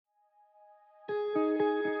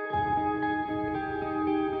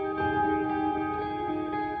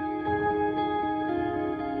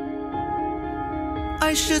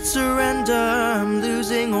I should surrender, I'm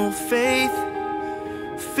losing all faith,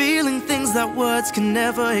 feeling things that words can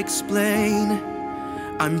never explain.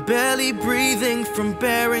 I'm barely breathing from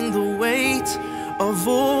bearing the weight of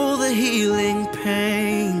all the healing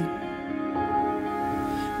pain.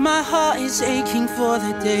 My heart is aching for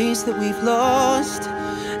the days that we've lost.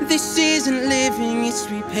 This isn't living, it's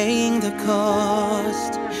repaying the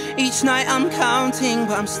cost. Each night I'm counting,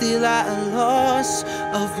 but I'm still at a loss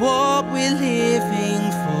of what we're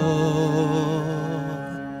living for.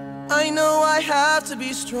 I know I have to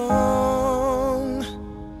be strong,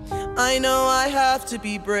 I know I have to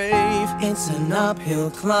be brave. It's an uphill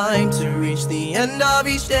climb to reach the end of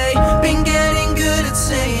each day. Been getting good at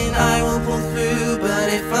saying I will pull through, but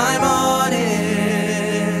if I'm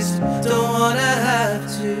honest, don't wanna have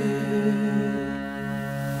to.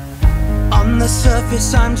 On the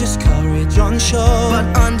surface I'm just courage on shore, but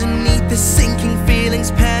underneath the sinking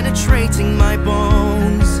feelings penetrating my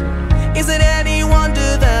bones. Is it any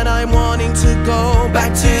wonder that I'm wanting to go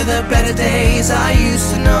back to the better days I used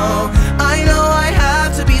to know? I know I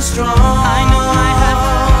have to be strong, I know I have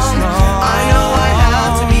to be strong, I know I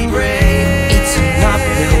have to be brave. It's an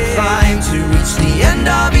uphill climb to reach the end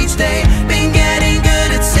of each day. Been getting good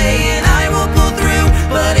at saying I will pull through,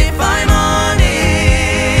 but if I'm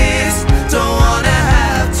honest, don't wanna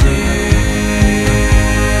have to.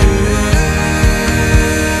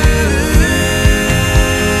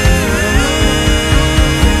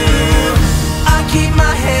 I keep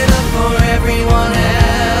my head up for everyone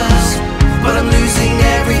else, but I'm losing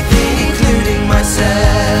everything, including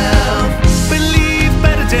myself. Believe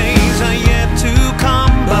better days are yet to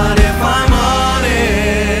come, But if I'm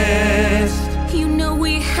honest, you know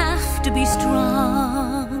we have to be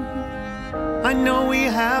strong. I know we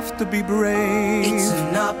have to be brave. it's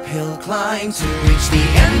an uphill climb to reach the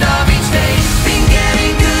end of each day. Been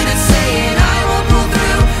getting good at saying I will pull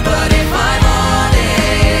through, but if I'm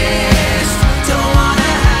honest, don't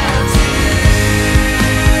wanna have to.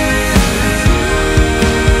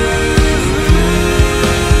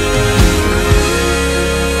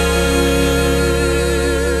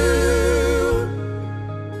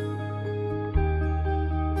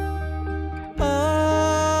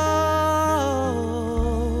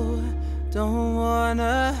 Oh, don't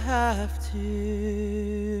wanna have to.